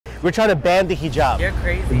We're trying to ban the hijab. You're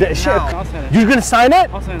crazy. No. I'll sign it. You're gonna sign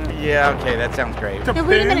it? I'll sign it. Yeah, okay, that sounds great. To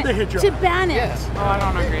wait a minute. To ban it. Yes. Oh, I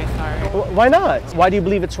don't agree, sorry. Why not? Why do you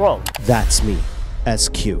believe it's wrong? That's me,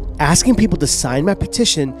 SQ, asking people to sign my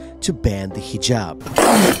petition to ban the hijab.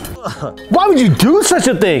 Why would you do such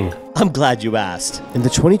a thing? I'm glad you asked. In the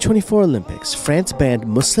 2024 Olympics, France banned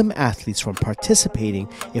Muslim athletes from participating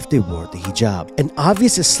if they wore the hijab. An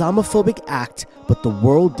obvious Islamophobic act, but the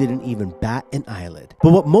world didn't even bat an eyelid.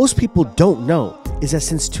 But what most people don't know is that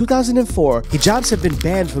since 2004, hijabs have been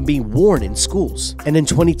banned from being worn in schools. And in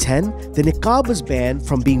 2010, the niqab was banned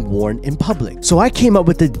from being worn in public. So I came up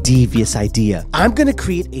with a devious idea. I'm gonna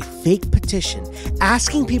create a fake petition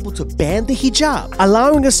asking people to ban the hijab,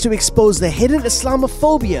 allowing us to expose the hidden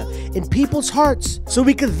Islamophobia in people's hearts so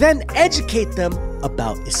we could then educate them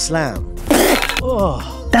about Islam.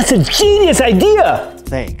 Oh, that's a genius idea!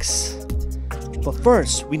 Thanks. But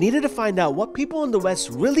first, we needed to find out what people in the West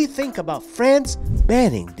really think about France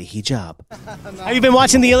banning the hijab. No. Have you been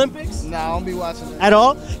watching the Olympics? No, I don't be watching it. At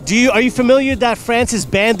all? Are you familiar that France has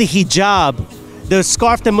banned the hijab, the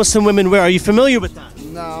scarf that Muslim women wear? Are you familiar with that?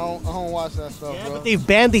 No, I don't watch that stuff, yeah, bro. but they've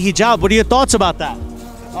banned the hijab. What are your thoughts about that?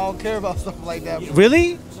 I don't care about stuff like that, bro.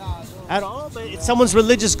 Really? Nah. At all? But it's someone's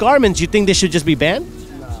religious garments. You think they should just be banned?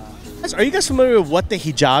 Nah. Are you guys familiar with what the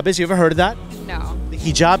hijab is? You ever heard of that? No. The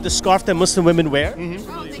hijab, the scarf that Muslim women wear? Mm-hmm.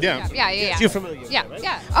 Oh, yeah. You're familiar with that, right?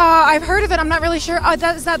 Yeah. I've heard of it. I'm not really sure.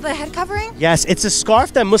 Is that the head covering? Yes, it's a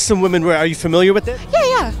scarf that Muslim women wear. Are you familiar with it?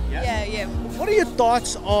 Yeah. What are your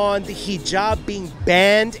thoughts on the hijab being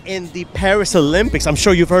banned in the Paris Olympics? I'm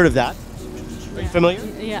sure you've heard of that. Are you familiar?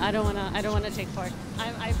 Yeah, I don't wanna take part.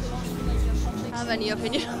 I don't have any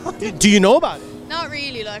opinion. Do you know about it? Not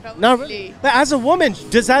really, Not really. But as a woman,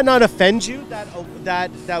 does that not offend you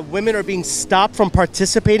that women are being stopped from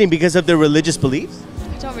participating because of their religious beliefs?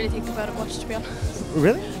 I don't really think about it much, to be honest.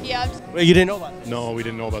 Really? Yeah. Well, you didn't know about it? No, we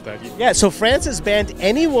didn't know about that. Yeah, so France has banned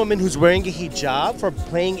any woman who's wearing a hijab for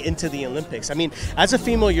playing into the Olympics. I mean, as a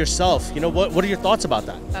female yourself, what are your thoughts about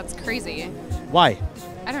that? That's crazy. Why?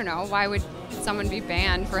 I don't know. Why would someone be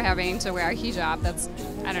banned for having to wear a hijab?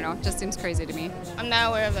 I don't know, just seems crazy to me. I'm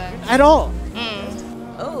not aware of that. At all?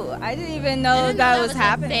 Oh, I didn't even know that was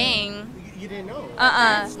happening. You didn't know?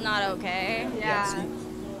 That's not okay. Yeah.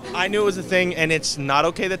 I knew it was a thing, and it's not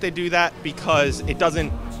okay that they do that because it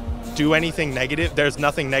doesn't do anything negative. There's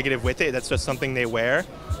nothing negative with it. That's just something they wear.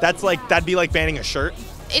 That'd be like banning a shirt.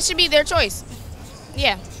 It should be their choice.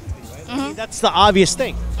 Yeah. That's the obvious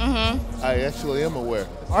thing. I actually am aware.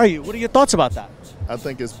 Are you? What are your thoughts about that? I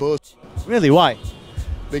think it's bullshit. Really? Why?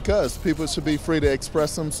 Because people should be free to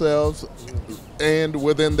express themselves and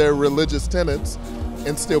within their religious tenets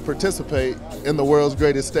and still participate in the world's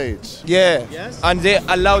greatest stage. Yeah, yes? And they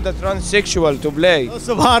allow the transsexual to play. Oh,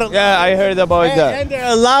 subhanAllah. Yeah, I heard about that. And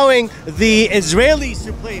they're allowing the Israelis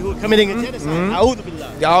to play who are committing a genocide.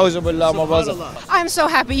 A'udhu billah. I'm so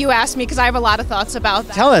happy you asked me because I have a lot of thoughts about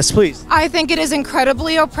that. Tell us, please. I think it is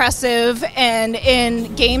incredibly oppressive, and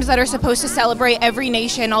in games that are supposed to celebrate every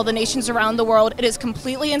nation, all the nations around the world, it is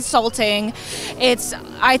completely insulting.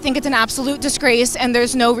 I think it's an absolute disgrace, and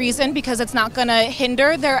there's no reason because it's not going to hinder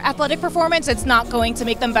their athletic performance. It's not going to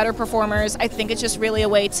make them better performers. I think it's just really a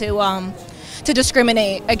way to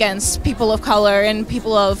discriminate against people of color and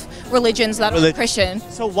people of religions that are Christian.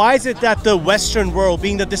 So why is it that the Western world,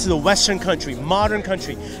 being that this is a Western country, modern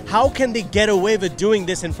country, how can they get away with doing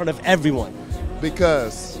this in front of everyone?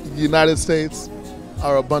 Because the United States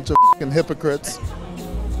are a bunch of f***ing hypocrites.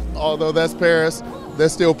 Although that's Paris, they're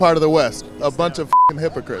still part of the West. A bunch of f***ing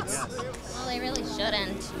hypocrites. Well, they really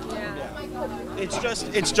shouldn't. Yeah.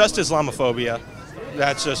 It's just Islamophobia.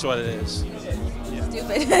 That's just what it is.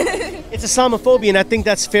 Stupid. It's Islamophobia, and I think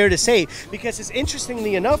that's fair to say, because it's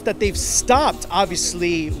interestingly enough that they've stopped,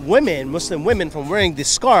 obviously, Muslim women from wearing this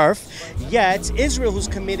scarf, yet Israel, who's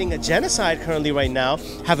committing a genocide currently right now,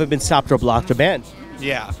 haven't been stopped or blocked or banned.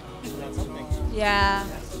 Yeah. Yeah.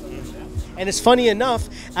 And it's funny enough,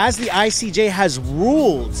 as the ICJ has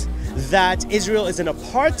ruled that Israel is an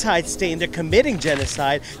apartheid state and they're committing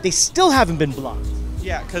genocide, they still haven't been blocked.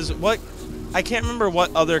 Yeah, because I can't remember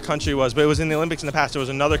what other country it was, but it was in the Olympics in the past. There was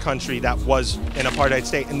another country that was an apartheid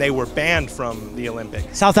state, and they were banned from the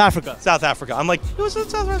Olympics. South Africa. South Africa. I'm like, who was it?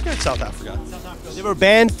 South Africa? South Africa. They were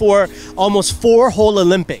banned for almost 4 whole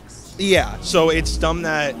Olympics. Yeah, so it's dumb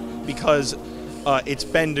that because it's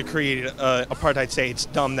been to create apartheid. Say it's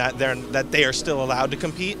dumb that they are still allowed to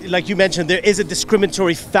compete. Like you mentioned, there is a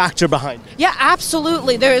discriminatory factor behind it. Yeah,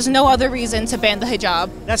 absolutely. There is no other reason to ban the hijab.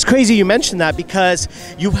 That's crazy you mentioned that, because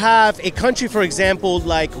you have a country, for example,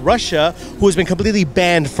 like Russia, who has been completely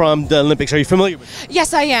banned from the Olympics. Are you familiar with that?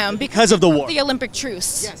 Yes, I am. Because of the war. The Olympic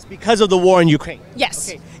truce. Yes, because of the war in Ukraine. Yes.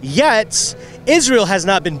 Okay. Yet, Israel has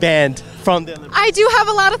not been banned from the Olympics. I do have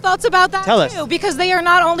a lot of thoughts about that Tell too, us. because they are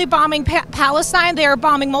not only bombing Palestine, they are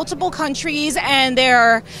bombing multiple countries, and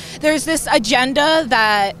there's this agenda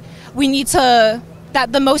that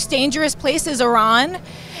that the most dangerous place is Iran,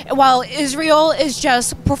 while Israel is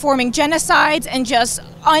just performing genocides and just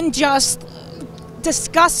unjust,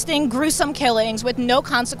 disgusting, gruesome killings with no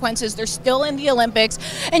consequences. They're still in the Olympics,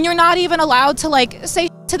 and you're not even allowed to say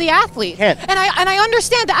to the athlete. Can't. And I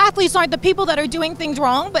understand the athletes aren't the people that are doing things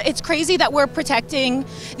wrong, but it's crazy that we're protecting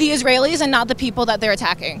the Israelis and not the people that they're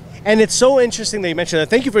attacking. And it's so interesting that you mentioned that.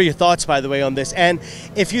 Thank you for your thoughts, by the way, on this. And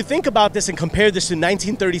if you think about this and compare this to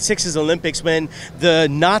 1936's Olympics, when the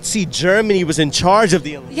Nazi Germany was in charge of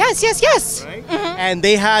the Olympics. Yes, yes, yes. Right? And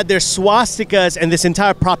they had their swastikas and this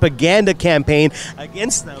entire propaganda campaign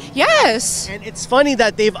against them. Yes. And it's funny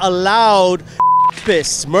that they've allowed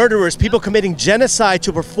rapists, murderers, people committing genocide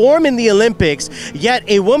to perform in the Olympics, yet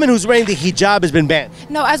a woman who's wearing the hijab has been banned.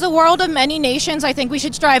 No, as a world of many nations, I think we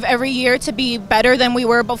should strive every year to be better than we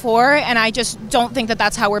were before, and I just don't think that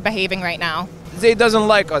that's how we're behaving right now. They doesn't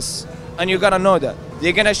like us, and you gotta know that.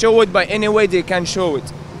 They're gonna show it by any way they can show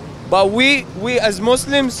it. But we as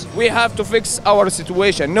Muslims, we have to fix our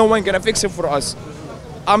situation. No one gonna fix it for us.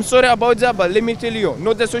 I'm sorry about that, but let me tell you,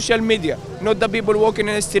 not the social media, not the people walking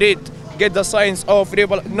in the street, get the signs of free.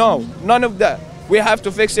 No, none of that. We have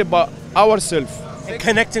to fix it by ourselves. And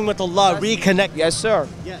connecting with Allah, reconnect. Yes, sir.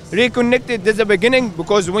 Yes. Reconnected is the beginning,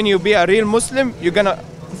 because when you be a real Muslim, you're gonna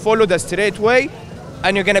follow the straight way,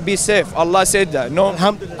 and you're gonna be safe. Allah said that. No,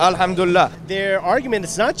 Alhamdulillah. Their argument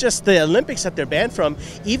is not just the Olympics that they're banned from.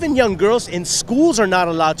 Even young girls in schools are not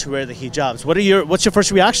allowed to wear the hijabs. What's your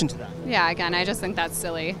first reaction to that? Yeah, again, I just think that's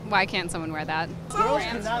silly. Why can't someone wear that? Girls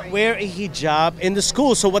cannot wear a hijab in the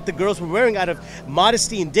school. So what the girls were wearing out of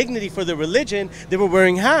modesty and dignity for their religion, they were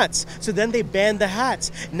wearing hats. So then they banned the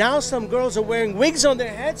hats. Now some girls are wearing wigs on their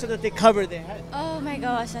head so that they cover their head. Oh my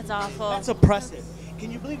gosh, that's awful. That's oppressive.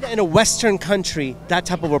 Can you believe that in a Western country, that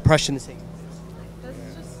type of oppression is taking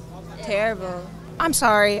place? Terrible. I'm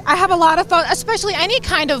sorry. I have a lot of thoughts, especially any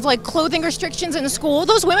kind of clothing restrictions in school.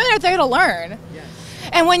 Those women are there to learn. Yes.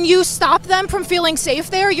 And when you stop them from feeling safe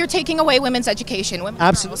there, you're taking away women's education.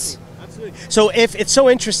 Absolutely. So if it's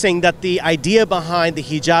so interesting that the idea behind the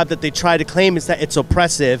hijab that they try to claim is that it's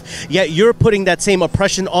oppressive, yet you're putting that same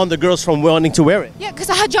oppression on the girls from wanting to wear it. Yeah, because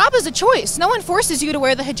a hijab is a choice. No one forces you to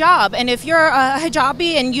wear the hijab. And if you're a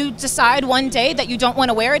hijabi and you decide one day that you don't want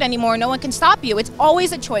to wear it anymore, no one can stop you. It's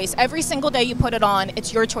always a choice. Every single day you put it on,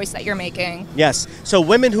 it's your choice that you're making. Yes. So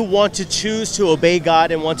women who want to choose to obey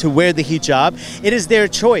God and want to wear the hijab, it is their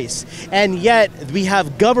choice. And yet we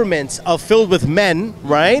have governments filled with men,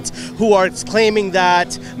 right, who are claiming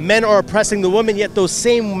that men are oppressing the women, yet those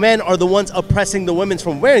same men are the ones oppressing the women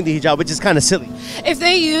from wearing the hijab, which is kind of silly. If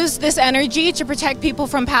they use this energy to protect people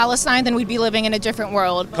from Palestine, then we'd be living in a different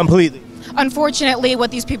world. Completely. Unfortunately,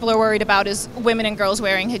 what these people are worried about is women and girls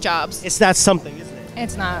wearing hijabs. It's not something, isn't it?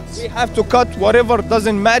 It's not. We have to cut whatever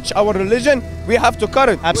doesn't match our religion. We have to cut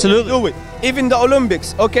it. Absolutely. Do it. Even the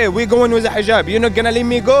Olympics. Okay, we're going with a hijab. You're not gonna let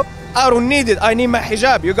me go? I don't need it. I need my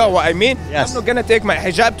hijab. You got what I mean? Yes. I'm not gonna take my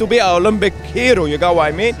hijab to be an Olympic hero. You got what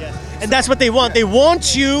I mean? Yes. And that's what they want. They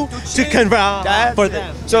want you to convert for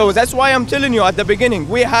them. So that's why I'm telling you at the beginning,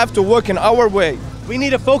 we have to work in our way. We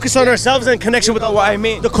need to focus on ourselves and connection with Allah. What I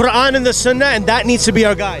mean? The Quran and the Sunnah, and that needs to be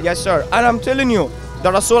our guide. Yes, sir. And I'm telling you,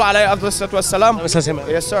 the Rasul alayhi wasalam,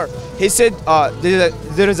 yes, sir. He said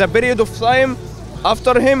there is a period of time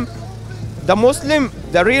after him, the Muslim,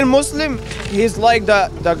 the real Muslim, he's like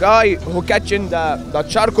the guy who catching the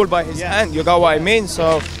charcoal by his hand. You got what I mean?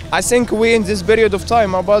 So I think we in this period of time,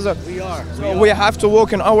 my brother. We are. So we have to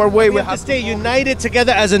walk in our way. We have to stay united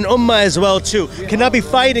together as an ummah as well too. Cannot be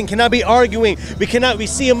fighting, cannot be arguing. We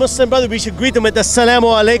see a Muslim brother, we should greet them with assalamu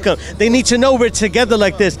alaikum. They need to know we're together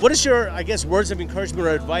like this. What is your, words of encouragement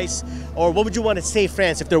or advice, or what would you want to say,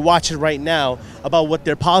 France, if they're watching right now about what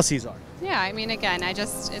their policies are? Yeah, I mean, again, I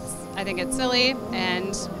think it's silly,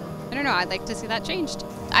 and I don't know, I'd like to see that changed.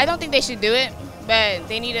 I don't think they should do it, but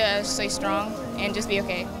they need to stay strong and just be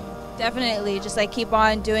okay. Definitely, just keep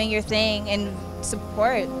on doing your thing and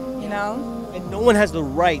support, you know? And no one has the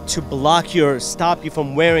right to block you or stop you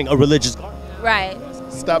from wearing a religious garment. Right.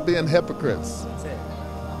 Stop being hypocrites.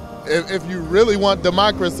 If you really want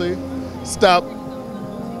democracy, stop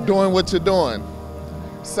doing what you're doing.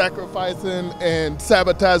 Sacrificing and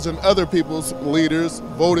sabotaging other people's leaders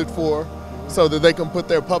voted for so that they can put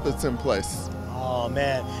their puppets in place. Oh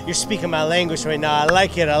man, you're speaking my language right now. I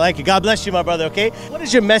like it, I like it. God bless you, my brother, okay? What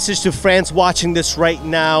is your message to France watching this right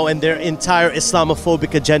now and their entire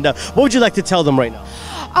Islamophobic agenda? What would you like to tell them right now?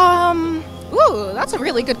 Ooh, that's a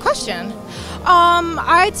really good question.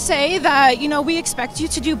 I'd say that, you know, we expect you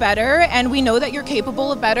to do better and we know that you're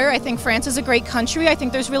capable of better. I think France is a great country. I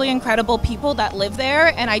think there's really incredible people that live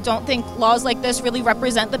there, and I don't think laws like this really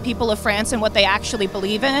represent the people of France and what they actually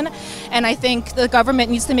believe in. And I think the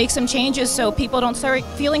government needs to make some changes so people don't start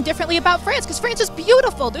feeling differently about France, because France is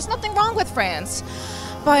beautiful. There's nothing wrong with France.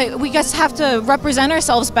 But we just have to represent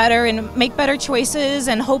ourselves better and make better choices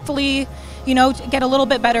and hopefully, you know, get a little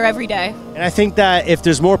bit better every day. And I think that if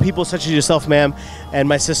there's more people such as yourself, ma'am, and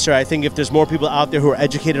my sister, I think if there's more people out there who are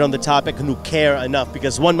educated on the topic and who care enough,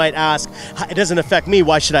 because one might ask, it doesn't affect me,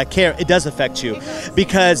 why should I care? It does affect you,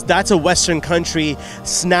 because that's a Western country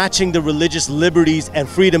snatching the religious liberties and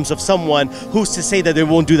freedoms of someone. Who's to say that they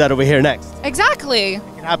won't do that over here next? Exactly.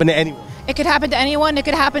 It can happen to anyone. It could happen to anyone, it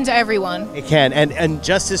could happen to everyone. It can, and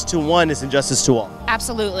justice to one is injustice to all.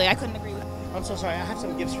 Absolutely, I couldn't agree with that. I'm so sorry, I have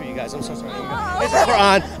some gifts for you guys. I'm so sorry. Here's the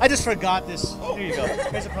Quran. I just forgot this. Here you go.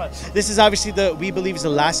 Here's the Quran. This is obviously we believe is the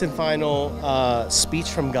last and final speech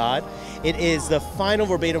from God. It is the final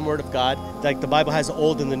verbatim word of God. Like the Bible has the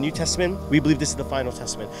Old and the New Testament, we believe this is the final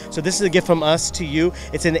testament. So this is a gift from us to you.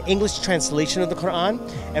 It's an English translation of the Quran,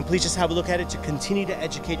 and please just have a look at it to continue to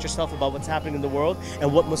educate yourself about what's happening in the world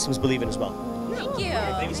and what Muslims believe in as well. Thank you.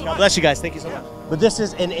 Thank you. God bless you guys. Thank you so much. But this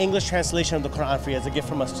is an English translation of the Quran for you as a gift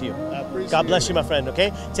from us to you. God bless you, my friend,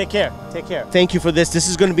 okay? Take care. Take care. Thank you for this. This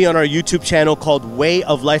is going to be on our YouTube channel called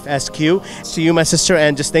WAYOFLIFESQ. To you, my sister,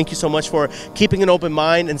 and just thank you so much for keeping an open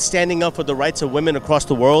mind and standing up for the rights of women across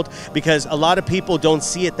the world, because a lot of people don't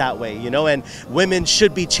see it that way, you know, and women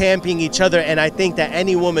should be championing each other. And I think that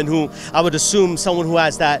any woman who, I would assume someone who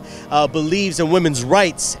has that believes in women's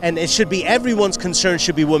rights, and it should be everyone's concern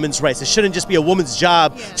should be women's rights. It shouldn't just be a woman's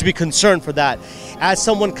job to be concerned for that. As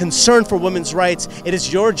someone concerned for women's rights, it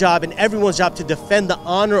is your job and everyone's job to defend the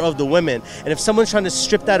honor of the women. And if someone's trying to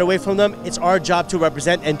strip that away from them, it's our job to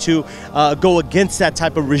represent and to go against that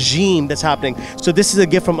type of regime that's happening. So this is a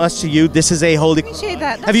gift from us to you. This is a holy. Appreciate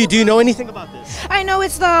that. Do you know anything about this? I know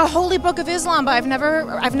it's the Holy Book of Islam, but I've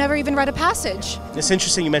never even read a passage. It's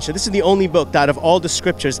interesting you mentioned. This is the only book out of all the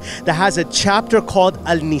scriptures that has a chapter called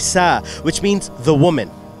Al-Nisa, which means the woman.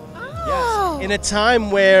 In a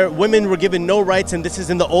time where women were given no rights, and this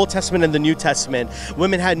is in the Old Testament and the New Testament,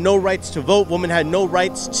 women had no rights to vote, women had no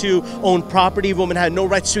rights to own property, women had no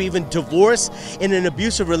rights to even divorce. In an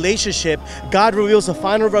abusive relationship, God reveals a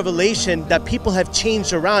final revelation that people have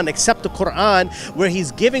changed around, except the Quran, where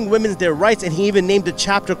he's giving women their rights, and he even named a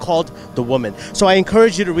chapter called The Woman. So I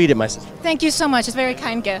encourage you to read it, my sister. Thank you so much. It's a very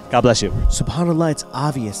kind gift. God bless you. SubhanAllah, it's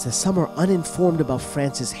obvious that some are uninformed about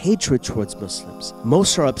France's hatred towards Muslims.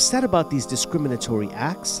 Most are upset about these discriminatory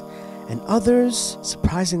acts, and others,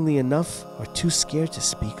 surprisingly enough, are too scared to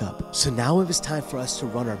speak up. So now it is time for us to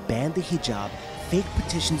run our Ban the Hijab fake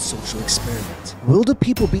petition social experiment. Will the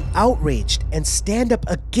people be outraged and stand up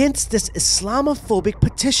against this Islamophobic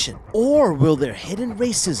petition? Or will their hidden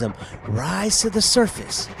racism rise to the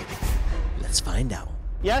surface? Let's find out.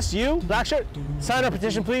 Yes, you, black shirt, sign our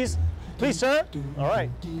petition, please. Please, sir. All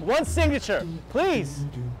right. One signature, please.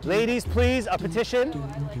 Ladies, please, a petition.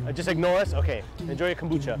 Just ignore us. Okay. Enjoy your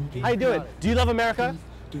kombucha. How you doing? Do you love America?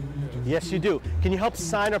 Yes, you do. Can you help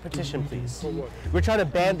sign our petition, please? We're trying to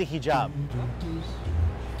ban the hijab.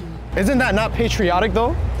 Isn't that not patriotic,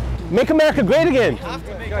 though? Make America great again.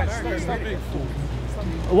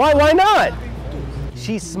 Why not?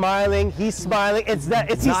 She's smiling. He's smiling. It's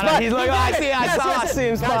that. It's he's smiling. He's like, oh, I see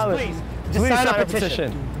him smiling. Guys, please, just sign our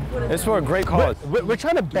petition. It's for a great cause. We're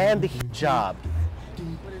trying to ban the hijab.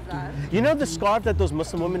 What is that? You know the scarf that those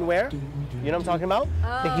Muslim women wear? You know what I'm talking about?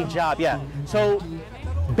 Oh. The hijab, yeah. So,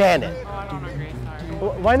 ban it. Oh, I don't agree,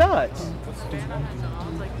 sorry. Why not? It's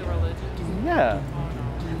like the religion. Yeah.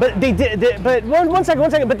 But they did, but one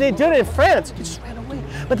second, but they did it in France. You just ran away.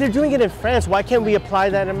 But they're doing it in France. Why can't we apply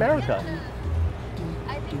that in America?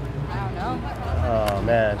 I don't know. Oh,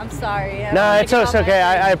 man. I'm sorry. No, it's okay.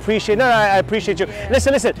 I appreciate. No, I appreciate you. Yeah.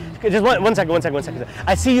 Listen. Just one second.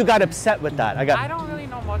 I see you got upset with that. I don't really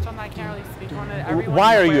know much on that. I can't really speak on it.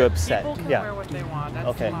 Why are you upset? People can wear what they want.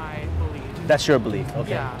 That's my belief. That's your belief.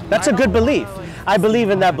 Okay. Yeah. That's a good belief. I believe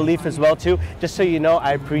in that belief as well too. Just so you know,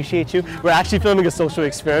 I appreciate you. We're actually filming a social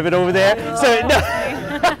experiment over there. So no.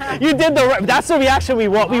 You did that's the reaction we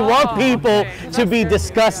want. We want people to be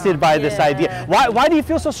disgusted by this idea. Why do you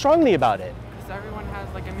feel so strongly about it? Because everyone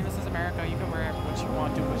has, like, I mean, this is America. You can wear what you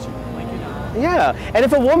want, do what you like, you know. Yeah, and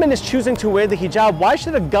if a woman is choosing to wear the hijab, why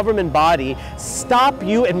should a government body stop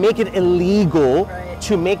you and make it illegal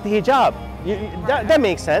to make the hijab? That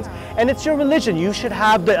makes sense. And it's your religion. You should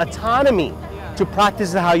have the autonomy to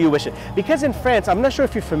practice it how you wish it. Because in France, I'm not sure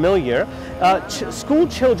if you're familiar, school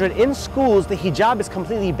children in schools, the hijab is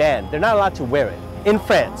completely banned. They're not allowed to wear it in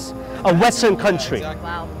France, a Western country.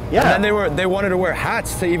 Wow. Yeah. And then they wanted to wear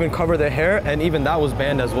hats to even cover their hair, and even that was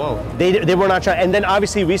banned as well. They were not trying. And then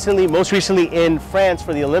obviously most recently in France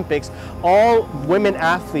for the Olympics, all women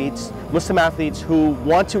athletes, Muslim athletes who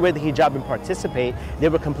want to wear the hijab and participate, they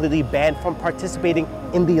were completely banned from participating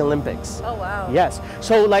in the Olympics. Oh, wow. Yes.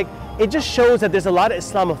 So like, it just shows that there's a lot of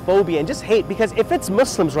Islamophobia and just hate, because if it's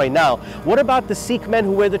Muslims right now, what about the Sikh men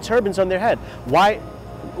who wear the turbans on their head?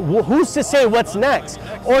 Who's to say what's next?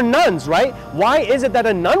 Or nuns, right? Why is it that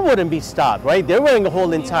a nun wouldn't be stopped, right? They're wearing a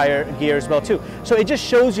whole entire gear as well too. So it just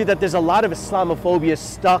shows you that there's a lot of Islamophobia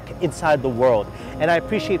stuck inside the world. And I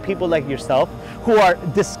appreciate people like yourself who are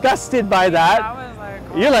disgusted by that. I was like,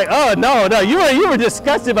 oh. You're like, oh no, you were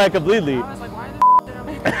disgusted by it completely. I was like, why the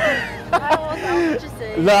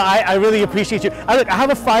No, I really appreciate you. Look, I have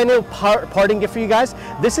a final parting gift for you guys.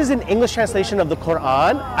 This is an English translation of the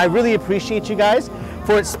Quran. I really appreciate you guys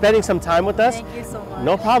for spending some time with us. Thank you so much.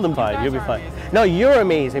 No problem, fine. You'll be fine. No, you're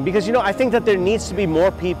amazing, because you know, I think that there needs to be more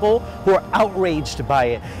people who are outraged by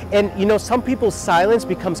it. And you know, some people's silence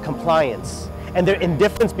becomes compliance, and their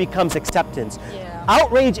indifference becomes acceptance. Yeah.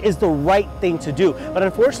 Outrage is the right thing to do, but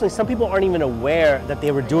unfortunately some people aren't even aware that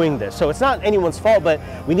they were doing this. So it's not anyone's fault, but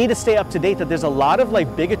we need to stay up to date that there's a lot of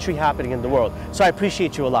like bigotry happening in the world. So I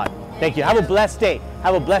appreciate you a lot. Thank you. Have a blessed day.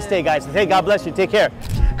 Have a blessed day, guys. Hey, God bless you. Take care.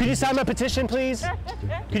 Could you sign my petition, please?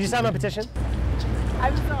 Could you sign my petition?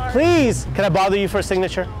 I'm sorry. Please. Can I bother you for a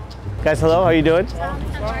signature? Guys, hello. How are you doing? How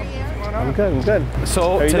are you? I'm good. I'm good.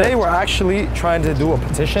 So today we're actually trying to do a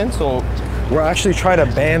petition. So we're actually trying to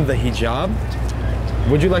ban the hijab.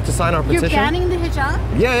 Would you like to sign our petition? You're banning the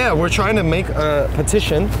hijab? Yeah. We're trying to make a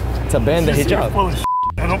petition to ban the hijab.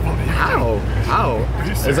 I don't believe you. How? Are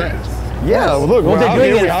you Is serious? that? Yeah, look, well, they're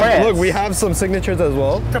doing it in France. Look, we have some signatures as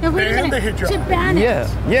well. To ban the hijab. To ban it?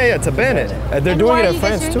 Yeah, to ban it. They're doing it in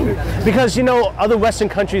France too. Because you know, other Western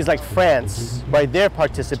countries like France, right, they're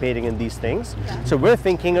participating in these things. So we're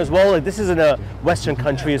thinking as well, like this isn't a Western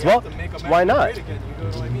country as well. Why not?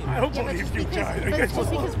 I don't believe you guys. But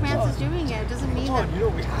just because France is doing it doesn't mean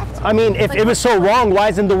that. I mean, if it was so wrong, why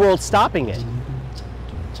isn't the world stopping it?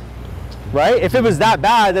 Right? If it was that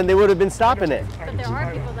bad, then they would have been stopping it. But there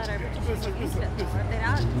are people that are participating against it, though, are they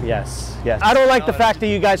not? Yes. I don't like the fact that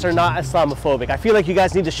you guys are not Islamophobic. I feel like you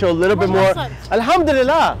guys need to show a little bit more.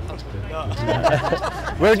 Alhamdulillah.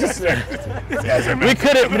 We're just. we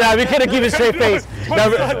couldn't keep a straight face.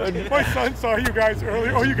 My son saw you guys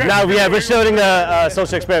earlier. Oh, you guys. Now, yeah, we're showing the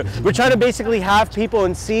social experiment. We're trying to basically have people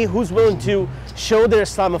and see who's willing to show their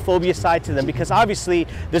Islamophobia side to them, because obviously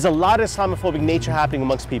there's a lot of Islamophobic nature happening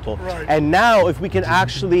amongst people. Right. And now, if we can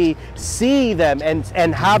actually see them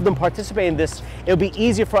and have them participate in this, it'll be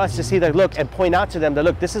easier for us to see that, look, and point out to them that,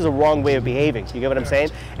 look, this is a wrong way of behaving. You get what I'm saying?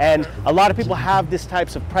 And a lot of people have these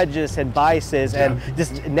types of prejudice and biases and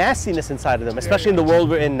this nastiness inside of them, especially in the world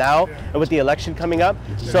we're in now and with the election coming up.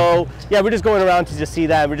 So yeah, we're just going around to just see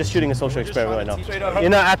that. We're just shooting a social experiment right now. You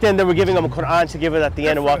know, at the end, we're giving them a Quran to give it at the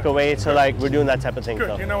end and walk away. So like, we're doing that type of thing. Good.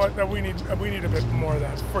 So. You know what? We need a bit more of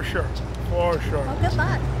that, for sure. For sure. Well, good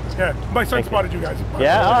luck. Yeah, my son spotted you guys.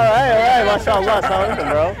 Yeah, all right. Mashallah,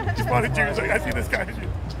 assalamu He spotted you. He's like, I see this guy.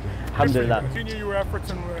 Alhamdulillah. Continue your efforts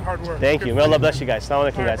and hard work. Thank you. May Allah bless you guys.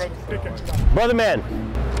 Assalamu alaikum, guys. Brother man,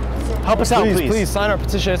 help us out, please. Please sign our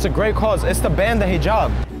petition. It's a great cause. It's to ban the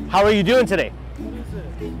hijab. How are you doing today?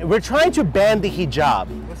 We're trying to ban the hijab.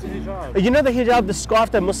 What's the hijab? You know the hijab, the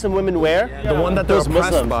scarf that Muslim women wear? Yeah. The one that they're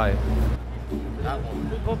oppressed by.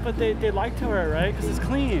 But they like to wear it, right? Because it's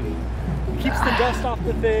clean. It keeps the dust off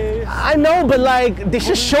the face. I know, but like, they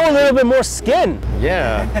should show a little bit more skin.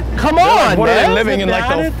 Yeah. Come on, like, what man. Are they living in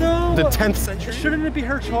like the 10th century? Shouldn't it be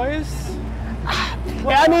her choice?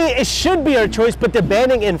 Yeah, I mean, it should be our choice, but they're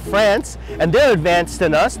banning in France, and they're advanced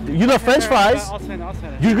than us. You know French fries? I'll sign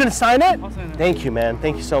it. You're gonna sign it? I'll sign it. Thank you, man.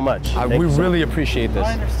 Thank you so much. We really appreciate this.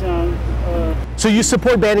 I understand. So you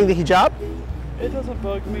support banning the hijab? It doesn't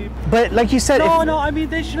bug me. But like you said, no. I mean,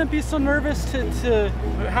 they shouldn't be so nervous to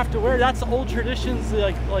have to wear. That's old traditions,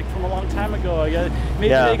 like from a long time ago. Maybe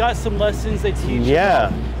they got some lessons they teach.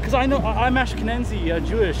 Yeah. Because I know I'm Ashkenazi,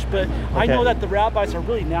 Jewish, but I know that the rabbis are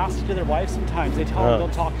really nasty to their wives sometimes. They tell them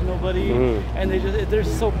don't talk to nobody, and they're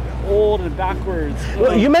just so old and backwards.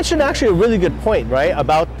 Well, you mentioned actually a really good point, right,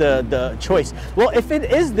 about the choice. Well, if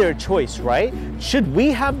it is their choice, right, should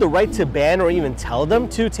we have the right to ban or even tell them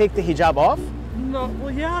to take the hijab off? No,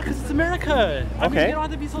 well, yeah, because it's America. I mean, you don't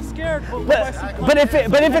have to be so scared. But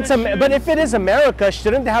if it is America,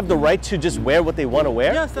 shouldn't they have the right to just wear what they want to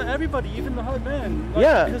wear? Yes, everybody, even the men. Like,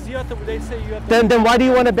 yeah. Because you have to. They say you have to. Then why do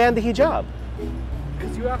you want to ban the hijab?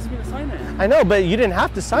 Because you asked me to sign it. I know, but you didn't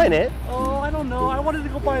have to sign it. Oh, I don't know. I wanted to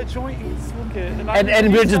go buy a joint and smoke it.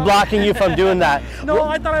 And we're just blocking you from doing that. No,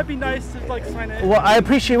 I thought I'd be nice to like sign it. Well, I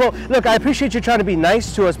appreciate you trying to be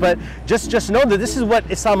nice to us, but just know that this is what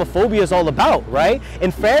Islamophobia is all about, right? In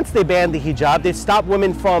France, they banned the hijab. They stopped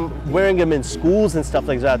women from wearing them in schools and stuff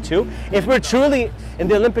like that too. If we're truly in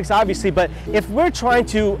the Olympics, obviously, but if we're trying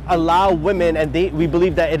to allow women, and we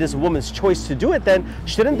believe that it is a woman's choice to do it, then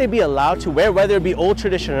shouldn't they be allowed to wear, whether it be old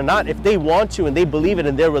tradition or not? If they want to and they believe it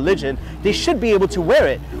in their religion, they should be able to wear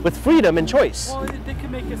it with freedom and choice. Well, they can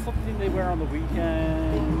make it something they wear on the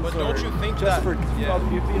weekends. But don't you think just for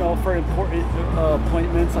for important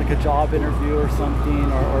appointments like a job interview or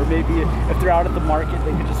something, or maybe if they're out at the market,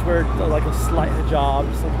 they could just wear like a slight hijab,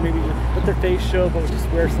 just like maybe just let their face show, but just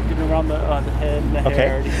wear something around the head and the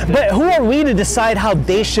hair. But who are we to decide how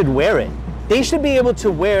they should wear it? They should be able to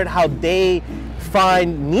wear it how they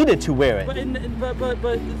find needed to wear it.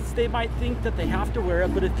 But they might think that they have to wear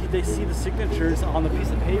it, but if they see the signatures on the piece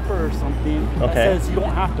of paper or something that says you don't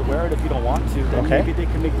have to wear it if you don't want to, then maybe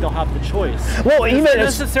they'll have the choice. Well, even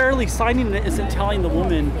necessarily signing it isn't telling the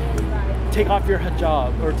woman take off your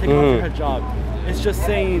hijab or take off your hijab. It's just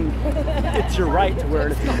saying it's your right to wear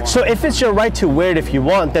it if you want. So if it's your right to wear it if you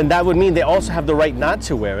want, then that would mean they also have the right not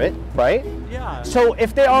to wear it, right? Yeah. So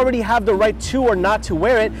if they already have the right to or not to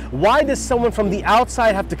wear it, why does someone from the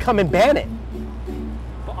outside have to come and ban it?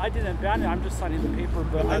 But I didn't ban it. I'm just signing the paper.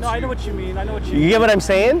 But I know what you mean. I know what you mean. You get what I'm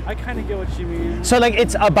saying? I kind of get what you mean. So like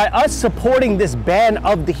it's by us supporting this ban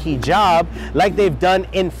of the hijab, like they've done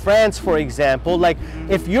in France, for example. Like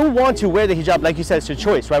if you want to wear the hijab, like you said, it's your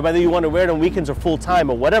choice, right? Whether you want to wear it on weekends or full time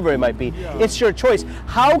or whatever it might be, it's your choice.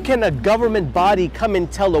 How can a government body come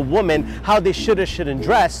and tell a woman how they should or shouldn't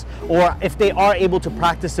dress, or if they are able to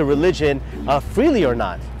practice the religion freely or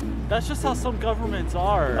not? That's just how some governments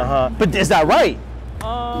are. But is that right?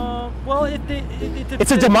 Well,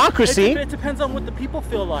 it's a democracy. It depends on what the people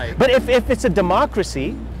feel like. But if it's a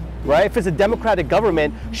democracy, right? If it's a democratic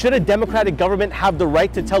government, should a democratic government have the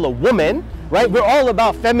right to tell a woman, right? We're all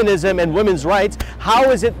about feminism and women's rights. How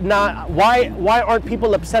is it not? Why aren't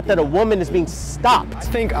people upset that a woman is being stopped?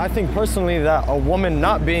 I think personally that a woman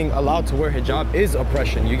not being allowed to wear hijab is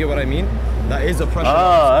oppression. You get what I mean? That is oppression.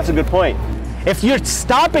 Oh, that's a good point. If you're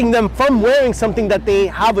stopping them from wearing something that they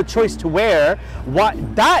have a choice to wear,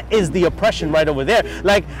 that is the oppression right over there.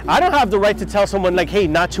 Like, I don't have the right to tell someone like, hey,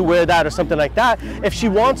 not to wear that or something like that. If she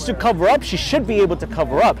wants to cover up, she should be able to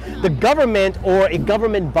cover up. The government or a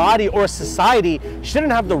government body or a society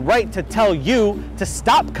shouldn't have the right to tell you to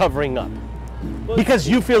stop covering up because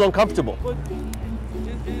you feel uncomfortable.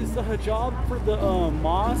 Is the hijab for the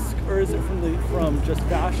mosque, or is it from just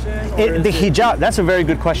fashion? The hijab, that's a very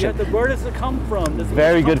good question. Yeah, where does it come from?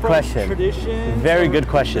 Very good question. Tradition? Very good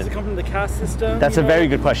question. Does it come from the caste system? That's a very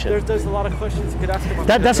good question. There's a lot of questions you could ask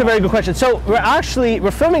about that's a very good question. So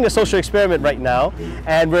we're filming a social experiment right now,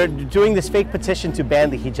 and we're doing this fake petition to ban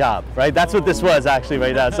the hijab, right? That's what this was actually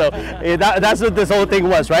right now. So that's what this whole thing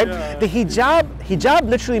was, right? Yeah. The hijab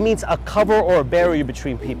literally means a cover or a barrier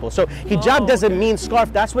between people. So hijab doesn't mean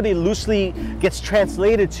scarf. That's what it loosely gets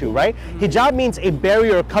translated to, right? Hijab means a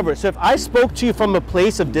barrier or cover. So if I spoke to you from a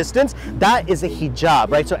place of distance, that is a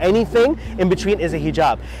hijab, right? So anything in between is a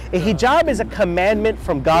hijab. A hijab is a commandment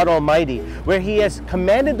from God Almighty, where He has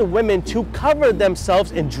commanded the women to cover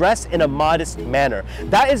themselves and dress in a modest manner.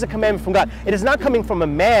 That is a commandment from God. It is not coming from a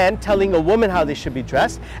man telling a woman how they should be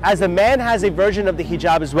dressed. As a man has a version of the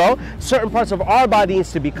hijab as well, certain parts of our body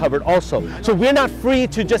needs to be covered also. So we're not free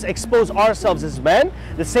to just expose ourselves as men.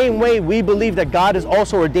 The same way we believe that God has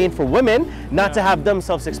also ordained for women not to have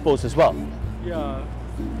themselves exposed as well. Yeah.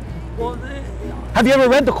 Well, have you ever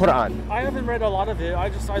read the Quran? I haven't read a lot of it. I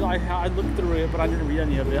looked through it, but I didn't read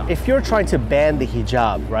any of it. If you're trying to ban the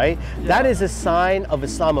hijab, right, that is a sign of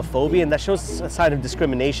Islamophobia, and that shows a sign of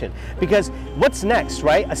discrimination. Because what's next,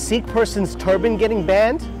 right? A Sikh person's turban getting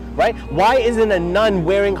banned? right? Why isn't a nun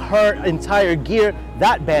wearing her entire gear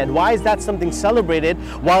that banned? Why is that something celebrated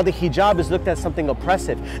while the hijab is looked at something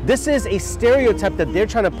oppressive? This is a stereotype that they're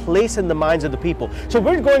trying to place in the minds of the people. So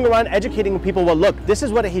we're going around educating people, well, look, this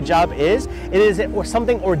is what a hijab is. It is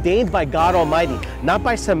something ordained by God Almighty, not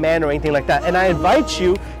by some man or anything like that. And I invite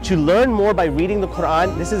you to learn more by reading the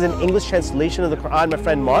Quran. This is an English translation of the Quran, my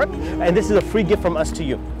friend Mark, and this is a free gift from us to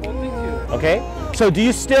you. Okay? So do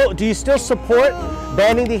you still support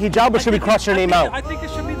banning the hijab, or should we cross your name out? I think it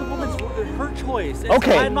should be the woman's her choice.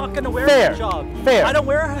 Okay. I'm not going to wear Fair. a hijab. Fair. I don't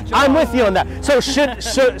wear a hijab. I'm with you on that. So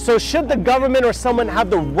should the government or someone have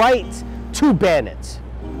the right to ban it?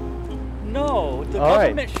 No, the All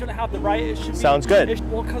government shouldn't have the right. It should Sounds good.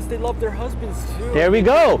 Well, because they love their husbands too. There we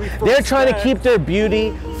go. They're trying to keep their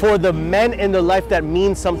beauty for the men in their life that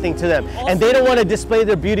means something to them, and they don't want to display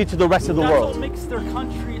their beauty to the rest of the world. That's what makes their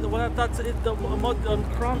country. That's it. The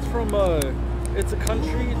Quran's from it's a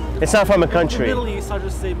country. It's not from a country. Middle East. I'll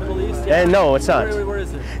just say Middle East. Yeah. No, it's not. Where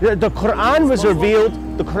is it? The Quran was revealed.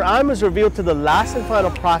 The Quran was revealed to the last and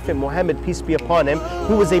final prophet Muhammad, peace be upon him,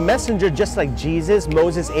 who was a messenger just like Jesus,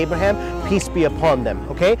 Moses, Abraham, peace be upon them.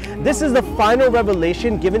 Okay, this is the final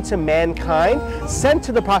revelation given to mankind, sent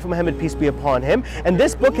to the prophet Muhammad, peace be upon him. And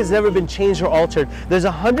this book has never been changed or altered. There's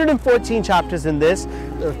 114 chapters in this,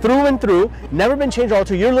 through and through, never been changed or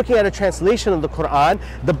altered. You're looking at a translation of the Quran.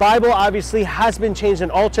 The Bible obviously has been changed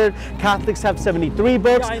and altered. Catholics have 73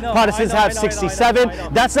 books. Protestants have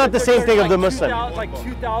 67. That's not the same thing of the Muslim. Like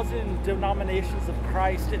 2,000 denominations of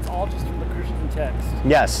Christ. It's all just from the Christian text.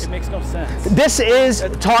 Yes. It makes no sense. This is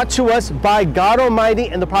taught to us by God Almighty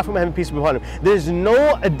and the Prophet Muhammad, peace be upon him. There's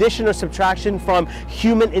no addition or subtraction from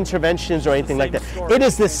human interventions or anything like that. It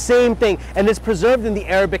is the same thing, and it's preserved in the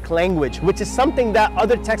Arabic language, which is something that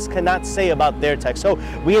other texts cannot say about their text. So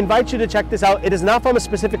we invite you to check this out. It is not from a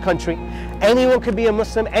specific country. Anyone could be a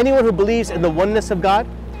Muslim. Anyone who believes in the oneness of God,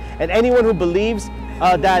 and anyone who believes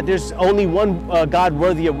that there's only one God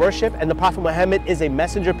worthy of worship, and the Prophet Muhammad is a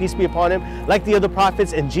messenger, peace be upon him, like the other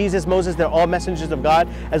prophets, and Jesus, Moses, they're all messengers of God.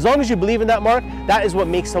 As long as you believe in that, Mark, that is what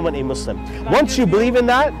makes someone a Muslim. Once you believe in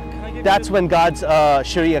that, that's when God's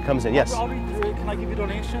Sharia comes in. Yes? I'll read through it. Can I give you a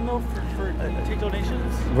donation though for take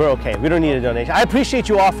donations? We're okay. We don't need a donation. I appreciate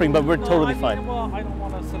you offering, but we're totally fine. Well, I don't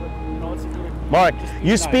want to sort of, it's really Mark,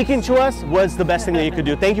 you speaking to us was the best thing that you could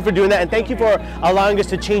do. Thank you for doing that, and thank you for allowing us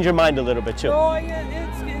to change your mind a little bit too. No, it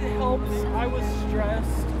helps. I was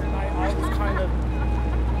stressed, and I was kind of,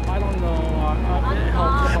 I don't know, it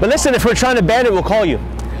helped. But listen, if we're trying to ban it, we'll call you.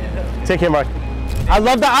 Take care, Mark. I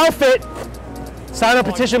love the outfit. Sign a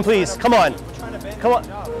petition, please. Come on. Come on.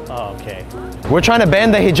 Oh, okay. We're trying to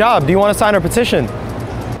ban the hijab. Do you want to sign our petition?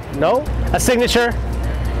 No? A signature?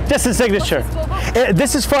 Just a signature.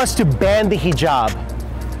 This is for us to ban the hijab.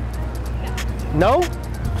 No?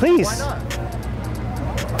 Please. Why not?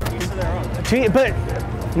 But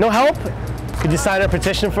no help? Could you sign a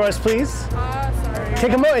petition for us, please? Sorry.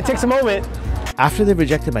 Take a moment. It takes a moment. After they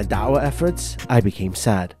rejected my da'wah efforts, I became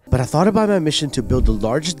sad. But I thought about my mission to build the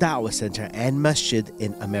largest da'wah center and masjid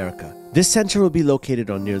in America. This center will be located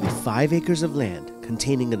on nearly 5 acres of land,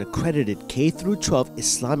 containing an accredited K-12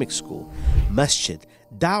 Islamic school, masjid,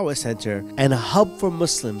 da'wah center, and a hub for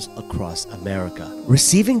Muslims across America.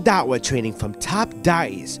 Receiving da'wah training from top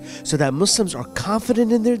da'is so that Muslims are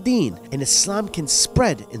confident in their deen and Islam can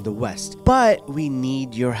spread in the West. But we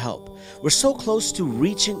need your help. We're so close to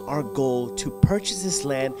reaching our goal to purchase this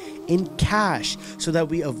land in cash so that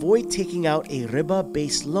we avoid taking out a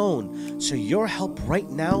riba-based loan. So your help right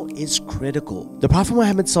now is critical. The Prophet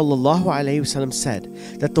Muhammad ﷺ said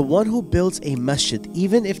that the one who builds a masjid,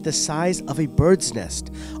 even if the size of a bird's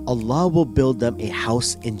nest, Allah will build them a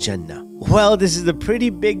house in Jannah. Well, this is a pretty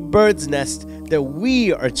big bird's nest that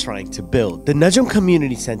we are trying to build. The Najm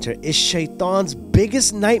Community Center is Shaitan's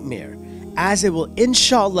biggest nightmare, as it will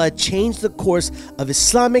inshallah change the course of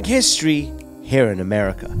Islamic history here in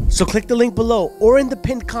America. So click the link below or in the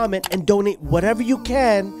pinned comment and donate whatever you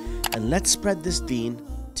can, and let's spread this deen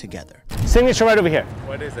together. Signature right over here.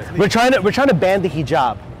 What is it? We're trying to ban the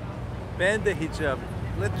hijab. Ban the hijab.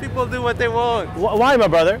 Let people do what they want. Why, my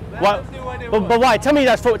brother? Why? But why? Tell me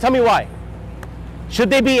that. Tell me why. Should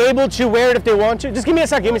they be able to wear it if they want to? Just give me a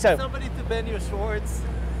second. Give me a second. Somebody to ban your shorts.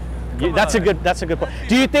 That's a good point.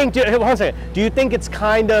 Do you think? Hold on a second. Do you think it's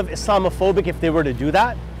kind of Islamophobic if they were to do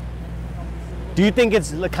that? Do you think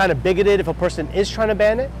it's kind of bigoted if a person is trying to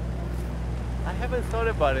ban it? I haven't thought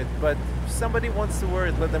about it, but if somebody wants to wear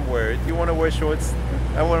it, let them wear it. You want to wear shorts?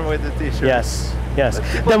 I want to wear the t-shirt. Yes. Yes.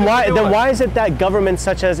 Then why is it that governments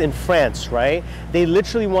such as in France, right? They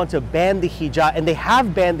literally want to ban the hijab, and they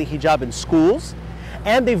have banned the hijab in schools.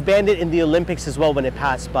 And they've banned it in the Olympics as well when it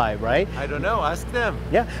passed by, right? I don't know. Ask them.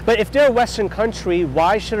 Yeah, but if they're a Western country,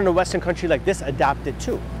 why shouldn't a Western country like this adapt it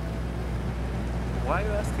too? Why are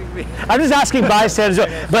you asking me? I'm just asking bystanders.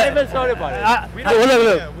 But I haven't thought about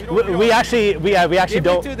it. We actually Give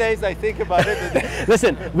don't. me 2 days. I think about it.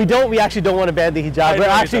 Listen, we actually don't want to ban the hijab. We're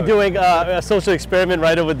actually doing a social experiment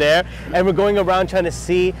right over there, and we're going around trying to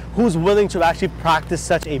see who's willing to actually practice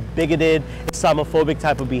such a bigoted, Islamophobic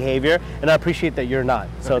type of behavior. And I appreciate that you're not.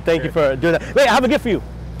 So thank you for doing that. Wait, I have a gift for you.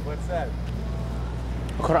 What's that?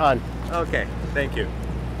 Quran. Okay, thank you.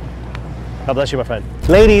 God bless you, my friend.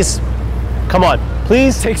 Ladies, come on,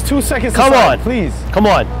 please. Takes 2 seconds. Come on, please. Come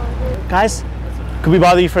on, guys. Could we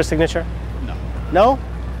bother you for a signature? No. No?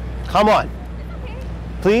 Come on.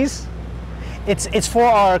 Please. It's for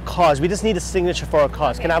our cause. We just need a signature for our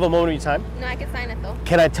cause. Okay. Can I have a moment of your time? No, I can sign it though.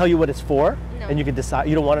 Can I tell you what it's for? No. And you can decide.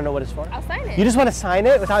 You don't want to know what it's for? I'll sign it. You just want to sign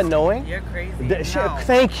it without knowing? You're crazy. No.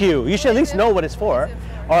 Thank you. You should at least know what it's for.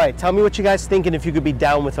 All right, tell me what you guys think and if you could be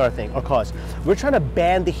down with our thing, our cause. We're trying to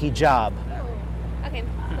ban the hijab. Okay.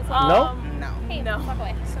 No? No. Hey, no. Walk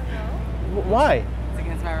away. So no. Why? It's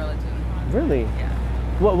against my religion. Really? Yeah.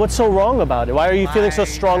 What's so wrong about it? Why are you feeling so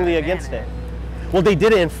strongly against it? Well, they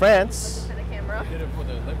did it in France. To the camera. Did it for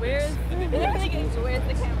the Olympics. Where's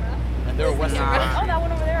the camera? And they're a Western country. Oh, that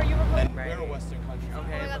one over there. Are you recording? They're a Western country.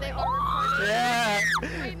 Okay. Oh my God, they all recording. Yeah.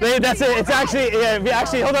 That's it. It's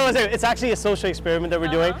actually, hold on one second. It's actually a social experiment that we're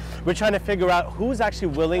doing. We're trying to figure out who's actually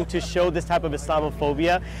willing to show this type of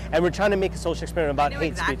Islamophobia, and we're trying to make a social experiment about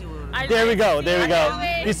hate speech. There we go. There we go.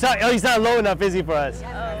 He's not low enough, is he, for us? Oh,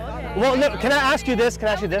 okay. Well, no, can I ask you this? Can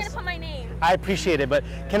I ask you this? Put my name. I appreciate it, but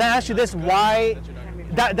can I ask you this? Why?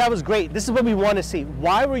 That was great. This is what we want to see.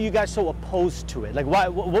 Why were you guys so opposed to it? Like, why?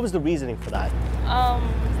 What was the reasoning for that?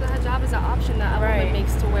 The hijab is an option that a woman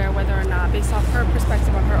makes to wear, whether or not, based off her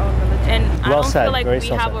perspective on her own religion. And I Well don't said. feel like Very we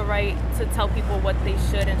well have said. a right to tell people what they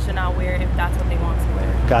should and should not wear if that's what they want to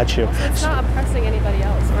wear. Got you. So it's not oppressing anybody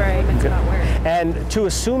else, right? Women to not wear it. And to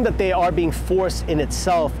assume that they are being forced in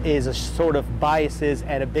itself is a sort of biases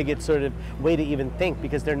and a bigot sort of way to even think,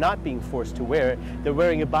 because they're not being forced to wear it. They're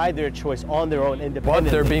wearing it by their choice on their own independently.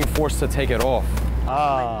 But they're being forced to take it off.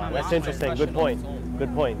 Ah, that's interesting. Good point.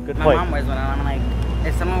 Good point. Good My point. mom wears one, and I'm like,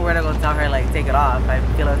 if someone were to go tell her like take it off, I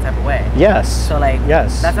feel a type of way. Yes. So like,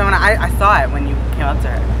 yes. That's when I saw it when you came up to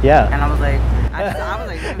her. Yeah. And I was like, I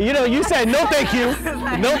was like, you know, you said no, thank you.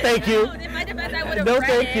 No, thank you. No,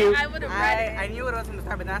 thank you. I knew what it was from the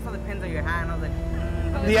start, but then I saw the pins on your hat, and I was like,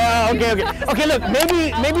 Yeah. Okay. Okay. Look,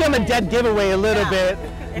 maybe I'm a dead giveaway a little bit.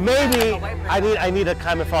 Maybe I need to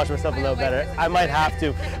camouflage myself a little better. I might have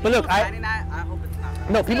to. But look,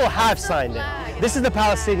 no, people have signed it. This is the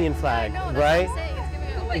Palestinian flag, right?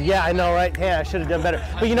 Yeah, I know, right? Yeah, I should have done better.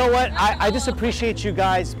 But you know what? I just appreciate you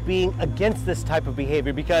guys being against this type of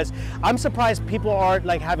behavior, because I'm surprised people aren't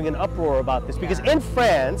like having an uproar about this. Because in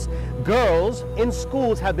France, girls in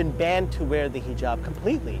schools have been banned to wear the hijab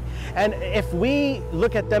completely. And if we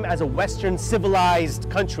look at them as a Western civilized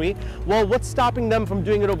country, well, what's stopping them from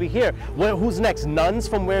doing it over here? Well, who's next? Nuns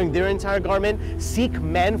from wearing their entire garment? Sikh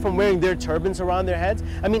men from wearing their turbans around their heads?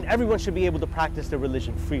 I mean, everyone should be able to practice their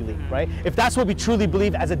religion freely, right? If that's what we truly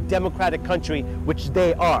believe as a democratic country, which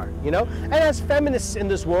they are, you know? And as feminists in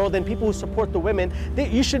this world and people who support the women,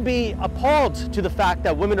 you should be appalled to the fact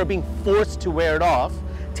that women are being forced to wear it off,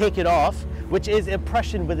 take it off, which is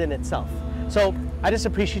oppression within itself. So I just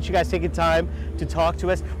appreciate you guys taking time to talk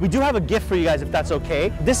to us. We do have a gift for you guys, if that's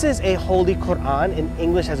okay. This is a Holy Quran in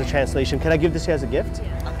English as a translation. Can I give this to you as a gift?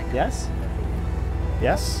 Yes?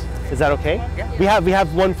 Yes? Is that okay? Yeah. We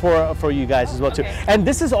have one for you guys as well too. And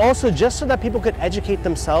this is also just so that people could educate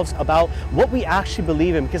themselves about what we actually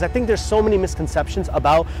believe in, because I think there's so many misconceptions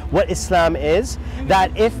about what Islam is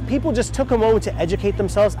that if people just took a moment to educate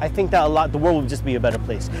themselves, I think that the world would just be a better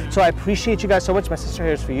place. So I appreciate you guys so much. My sister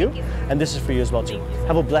here is for you, and this is for you as well too.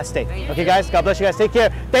 Have a blessed day. Okay guys, God bless you guys. Take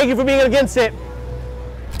care. Thank you for being against it.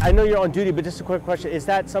 I know you're on duty, but just a quick question. Is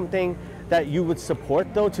that something that you would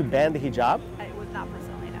support though, to ban the hijab?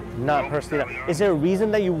 Not personally. No. Is there a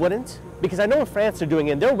reason that you wouldn't? Because I know in France they're doing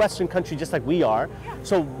it, and they're a Western country just like we are.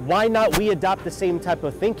 So why not we adopt the same type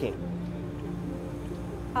of thinking?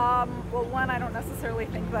 Well, one, I don't necessarily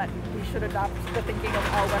think that we should adopt the thinking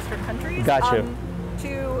of all Western countries. Got you.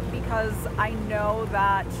 Two, because I know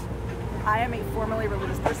that I am a formally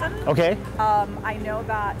religious person. Okay. I know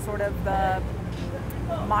that sort of the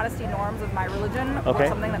modesty norms of my religion were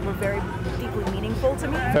something that were very deeply meaningful to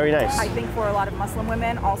me. Very nice. I think for a lot of Muslim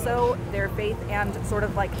women also, their faith and sort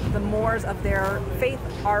of like the mores of their faith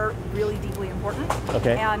are really deeply important.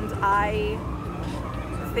 Okay. And I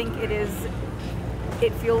think it is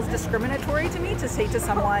it feels discriminatory to me to say to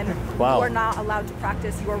someone, Wow. you are not allowed to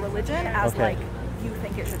practice your religion as like you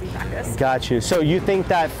think it should be practiced. Got you. So you think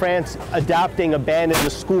that France adopting a ban in the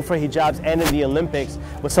school for hijabs and in the Olympics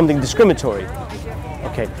was something discriminatory?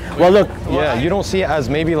 Okay. Well, look. Yeah, you don't see it as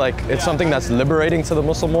maybe like it's something that's liberating to the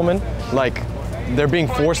Muslim woman, like they're being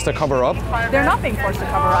forced to cover up. They're not being forced to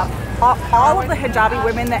cover up. All of the hijabi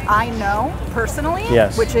women that I know personally,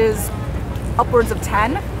 which is upwards of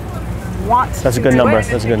 10, want That's a to good do number. it.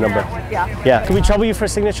 That's a good number. Yeah. Yeah. Can we trouble you for a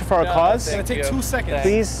signature for our cause? It's gonna take 2 seconds.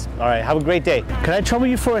 Please? All right, have a great day. Can I trouble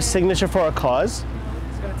you for a signature for our cause?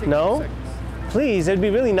 It's gonna take No? 2 seconds. Please, it'd be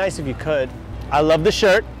really nice if you could. I love the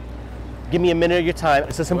shirt. Give me a minute of your time.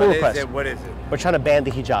 It's a simple request. What is it? We're trying to ban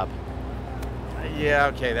the hijab. Yeah,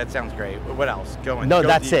 okay, that sounds great. What else? Go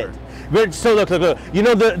That's deeper. it. So look. You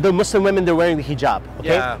know the Muslim women, they're wearing the hijab,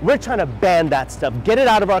 okay? Yeah. We're trying to ban that stuff. Get it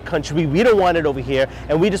out of our country. We don't want it over here.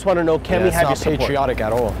 And we just want to know, can we have your support? It's not patriotic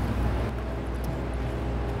at all.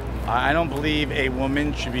 I don't believe a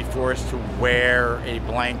woman should be forced to wear a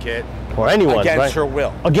blanket Or anyone, against right? her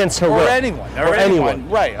will. Against her or will. Anyone. Or anyone.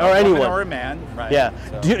 Right. Or a anyone. Woman or a man. Right. Yeah.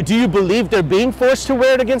 So. Do you believe they're being forced to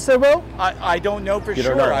wear it against their will? I don't know for You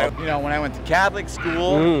sure. don't know. When I went to Catholic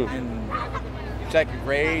school in 2nd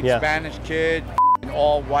grade, Spanish kid,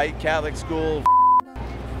 all white Catholic school.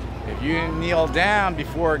 If you didn't kneel down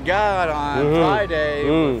before God on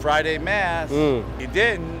Friday, Friday Mass, you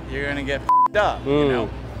didn't, you're gonna get up. You know,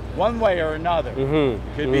 one way or another.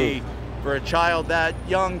 Could be for a child that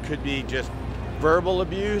young, could be just verbal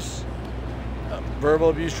abuse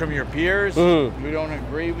from your peers who don't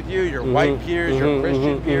agree with you, your white peers, your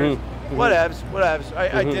Christian peers. Whatevs.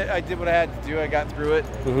 I did what I had to do. I got through it.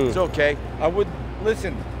 It's okay. I would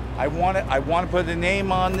listen. I want to put a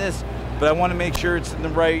name on this, but I want to make sure it's in the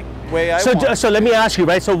right way. So let me ask you,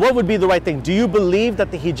 right? So what would be the right thing? Do you believe that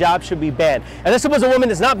the hijab should be banned? And let's suppose a woman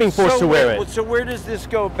is not being forced to wear it. So where does this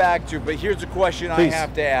go back to? But here's a question I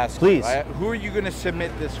have to ask. Please. Who are you going to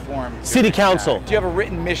submit this form to? City Council. Do you have a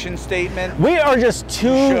written mission statement? We are just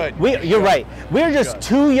two. You're right. We're just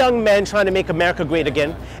two young men trying to make America great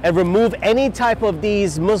again and remove any type of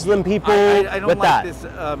these Muslim people I don't with like that. this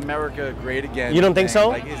America great again. You don't think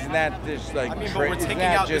so? Like, isn't that just like? but we're isn't taking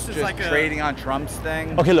that out. just This is like a trading on Trump's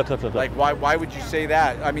thing? Okay, look. Like, why would you say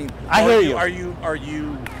that? I mean, I hear you. Are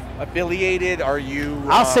you affiliated? Are you?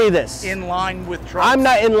 I'll say this. In line with Trump? I'm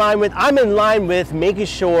not in line with. I'm in line with making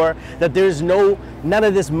sure that there's none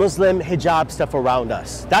of this Muslim hijab stuff around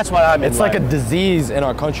us. That's why I'm. It's like a disease in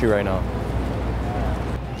our country right now.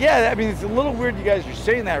 Yeah, I mean, it's a little weird you guys are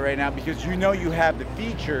saying that right now because you know you have the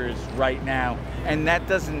features right now, and that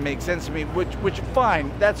doesn't make sense to me. Which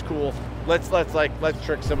fine, that's cool. Let's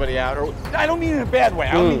trick somebody out, or I don't mean in a bad way.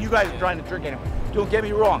 I don't mean you guys are trying to trick anyone. Don't get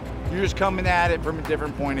me wrong. You're just coming at it from a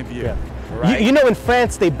different point of view. Right? You know, in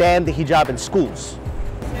France they banned the hijab in schools,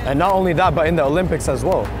 and not only that, but in the Olympics as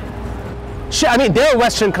well. I mean, they're a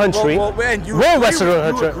Western country. And you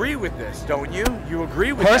agree with this, don't you? You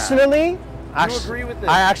agree with personally? That? You agree with this?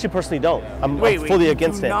 I actually personally don't. I'm fully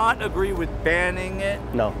against it. Do you not agree with banning it?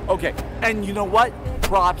 No. Okay. And you know what?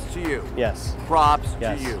 Props to you. Yes. Props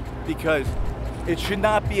to you. Because it should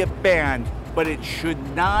not be a ban, but it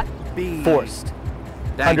should not be forced.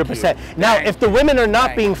 100%. Now, if the women are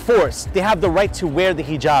not being forced, they have the right to wear the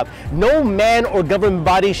hijab. No man or government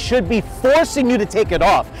body should be forcing you to take it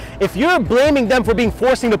off. If you're blaming them for being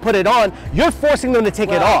forcing to put it on, you're forcing them to take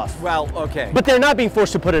it off. Well, okay. But they're not being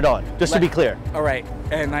forced to put it on, just to be clear. All right.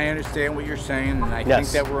 And I understand what you're saying, and I think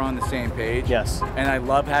that we're on the same page. Yes. And I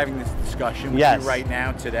love having this discussion with you right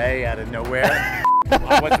now, today, out of nowhere.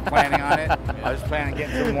 I wasn't planning on it. I was planning on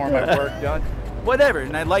getting some more of my work done. Whatever,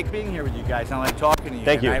 and I like being here with you guys. I like talking to you.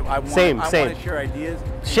 Thank you. I want to share ideas.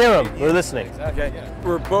 Share them. We're listening. Okay.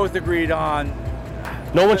 We're both agreed on.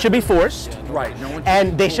 No one should be forced. Right. No one.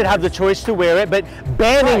 And they should have the choice to wear it, but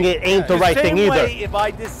banning it ain't the right thing either. Way, if I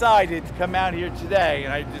decided to come out here today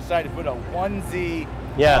and I decided to put a onesie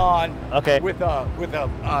on with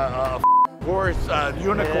a horse,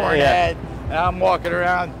 unicorn head, and I'm walking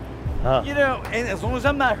around. You know, and as long as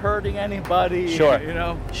I'm not hurting anybody, you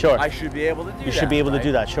know, I should be able to do that. You should be able to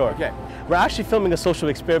do that, sure. Okay. We're actually filming a social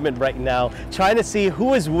experiment right now, trying to see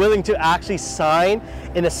who is willing to actually sign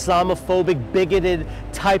an Islamophobic, bigoted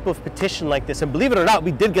type of petition like this. And believe it or not,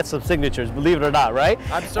 we did get some signatures, believe it or not, right?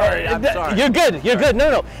 I'm sorry, I'm sorry. You're good, you're good.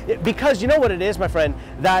 No. Because you know what it is, my friend,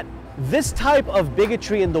 that this type of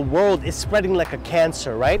bigotry in the world is spreading like a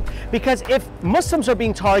cancer, right? Because if Muslims are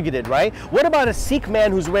being targeted, right? What about a Sikh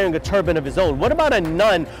man who's wearing a turban of his own? What about a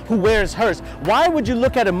nun who wears hers? Why would you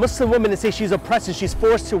look at a Muslim woman and say she's oppressed and she's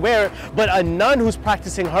forced to wear it, but a nun who's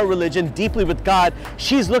practicing her religion deeply with God,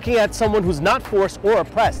 she's looking at someone who's not forced or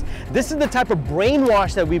oppressed? This is the type of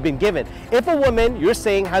brainwash that we've been given. If a woman, you're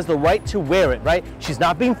saying, has the right to wear it, right? She's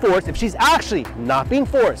not being forced. If she's actually not being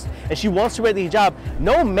forced and she wants to wear the hijab,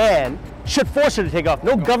 no man should force her to take off.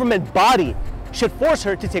 No government body should force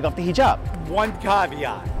her to take off the hijab. One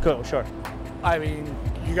caveat. Cool, sure. I mean,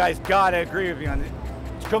 you guys gotta agree with me on this.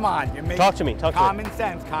 Come on, you make Talk to me. common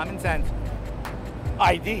sense.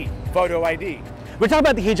 ID, photo ID. We're talking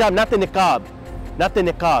about the hijab, not the niqab. Not the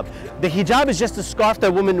niqab. The hijab is just a scarf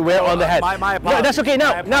that women wear on the head. My no, that's okay.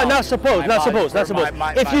 Now suppose.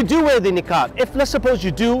 If you do wear the niqab, let's suppose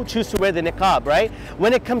you do choose to wear the niqab, right?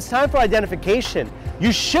 When it comes time for identification,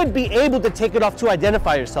 you should be able to take it off to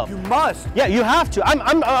identify yourself. You must. Yeah, you have to.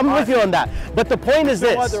 I'm with you on that. But the point is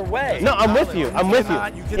this. No other way. No, I'm with you. I'm with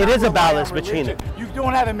you. It is a balance between it. You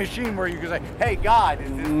don't have a machine where you can say, hey, God.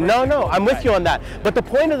 Is this no, I'm with you on that. But the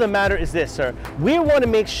point of the matter is this, sir. We want to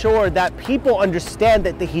make sure that people understand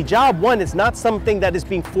that the hijab, one, is not something that is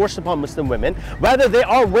being forced upon Muslim women. Rather, they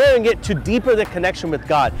are wearing it to deepen their connection with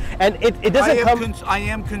God. And it doesn't come... I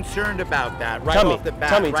am concerned about that right off the bat.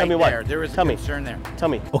 Tell me what. There is a concern there. Tell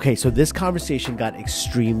me. Okay, so this conversation got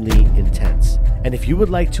extremely intense. And if you would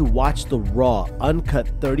like to watch the raw, uncut,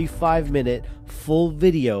 35-minute full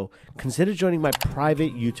video, consider joining my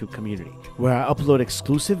private YouTube community, where I upload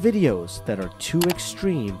exclusive videos that are too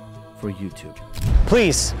extreme for YouTube.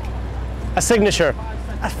 Please, a signature.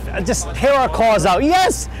 Just hear our cause out.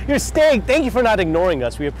 Yes, you're staying. Thank you for not ignoring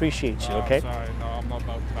us. We appreciate you, okay? Sorry, no, I'm not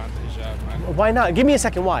about to ban the hijab, man. Why not? Give me a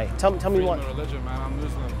second. Why? Tell me why. Religion, man. I'm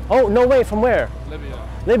Muslim. Oh, no way. From where?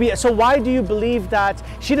 Libya. So why do you believe that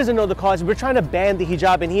she doesn't know the cause? We're trying to ban the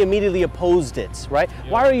hijab and he immediately opposed it, right?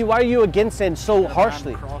 Yeah. Why are you against it so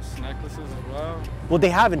harshly? Cross necklaces as well. Well, they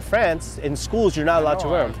have in France. In schools, you're not allowed to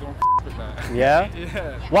wear them. With that. Yeah?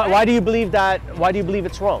 Yeah. Why do you believe that? Why do you believe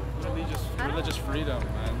it's wrong? Religious freedom,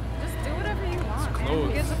 man. Just do whatever you want. It's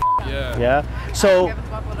clothes. Yeah. Yeah. So.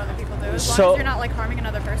 As long as you're not like harming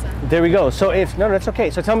another person. There we go. So if no, that's okay.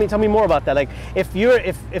 So tell me more about that. Like if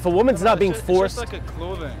a woman's not being forced. It's just like a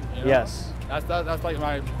clothing. You know? Yes. That's like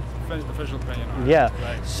my official opinion. Yeah.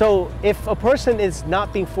 Right. So if a person is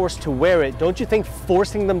not being forced to wear it, don't you think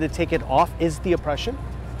forcing them to take it off is the oppression?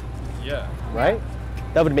 Yeah. Right?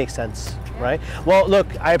 That would make sense. Right? Well, look,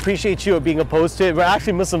 I appreciate you being opposed to it. We're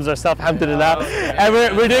actually Muslims ourselves, alhamdulillah. And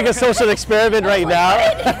we're doing a social experiment right now.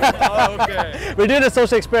 Okay. We're doing a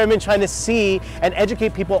social experiment trying to see and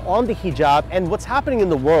educate people on the hijab and what's happening in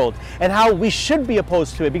the world and how we should be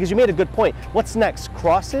opposed to it, because you made a good point. What's next?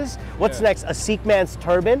 Crosses? What's next? A Sikh man's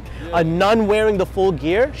turban? A nun wearing the full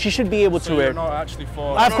gear? She should be able to wear. You're not actually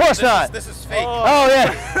for... Of course not. This is fake. Oh,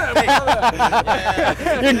 yeah.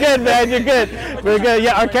 You're good, man. You're good. We're good.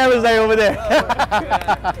 Yeah, our camera's right over there.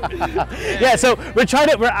 Yeah, so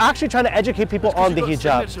we're actually trying to educate people on the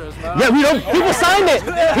hijab. Yeah,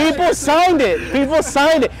 people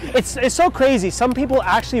signed it. It's so crazy. Some people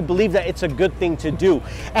actually believe that it's a good thing to do.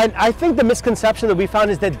 And I think the misconception that we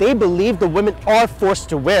found is that they believe the women are forced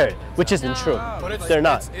to wear it, which isn't true. But they're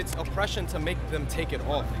not. It's oppression to make them take it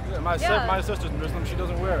off. My sister's Muslim, she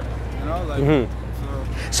doesn't wear it. You know, like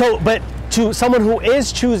So, but to someone who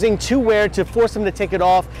is choosing to wear, to force them to take it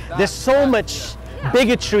off, there's so much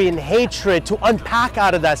bigotry and hatred to unpack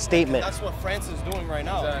out of that statement. That's what France is doing right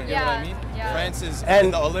now. Exactly. You get what I mean? France is And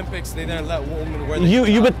in the Olympics. They didn't let women wear the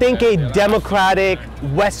you would think a democratic,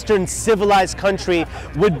 Western, civilized country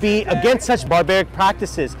would be against such barbaric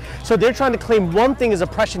practices. So they're trying to claim one thing is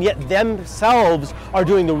oppression, yet themselves are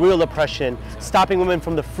doing the real oppression, stopping women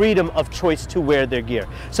from the freedom of choice to wear their gear.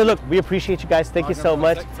 So look, we appreciate you guys. Thank you so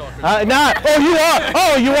much. Oh, you are.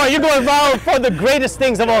 Oh, you are. You're going viral for the greatest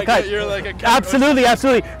things of all kinds. You're like a Absolutely.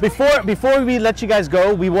 Before we let you guys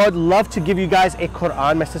go, we would love to give you guys a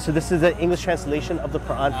Quran message. So this is the English translation of the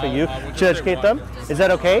Quran for you to educate them. Is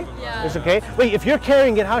that okay? Yeah. It's okay. Wait, if you're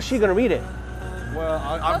carrying it, how's she gonna read it? Well,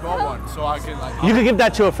 I've got one, so I can like... You can give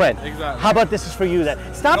that to a friend. Exactly. How about this is for you then?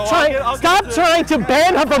 Stop trying to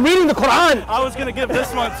ban her from reading the Quran. I was gonna give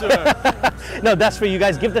this one to her. No, that's for you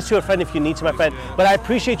guys. Give this to a friend if you need to, my friend. But I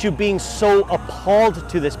appreciate you being so appalled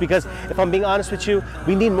to this, because if I'm being honest with you,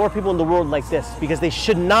 we need more people in the world like this, because they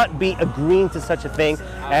should not be agreeing to such a thing.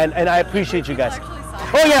 And I appreciate you guys.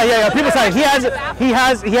 Oh yeah. People sign. He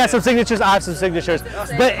has some signatures. I have some signatures.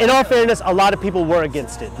 But in all fairness, a lot of people were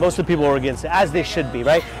against it. Most of the people were against it, as they should be,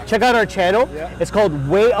 right? Check out our channel. It's called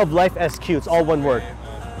WAYOFLIFESQ. It's all one word.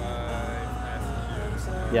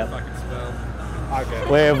 Yep. Fucking spell. Okay.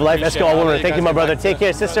 WAYOFLIFESQ all women. Thank you, my brother. Take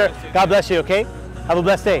care, sister. God bless you, okay? Have a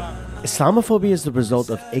blessed day. Islamophobia is the result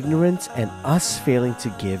of ignorance and us failing to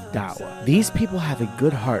give da'wah. These people have a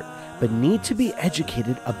good heart, but need to be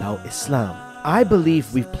educated about Islam. I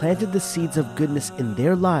believe we've planted the seeds of goodness in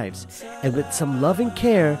their lives, and with some love and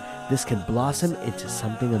care, this can blossom into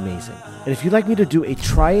something amazing. And if you'd like me to do a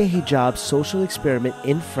try a hijab social experiment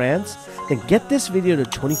in France, then get this video to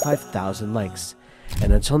 25,000 likes.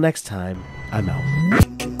 And until next time, I'm out.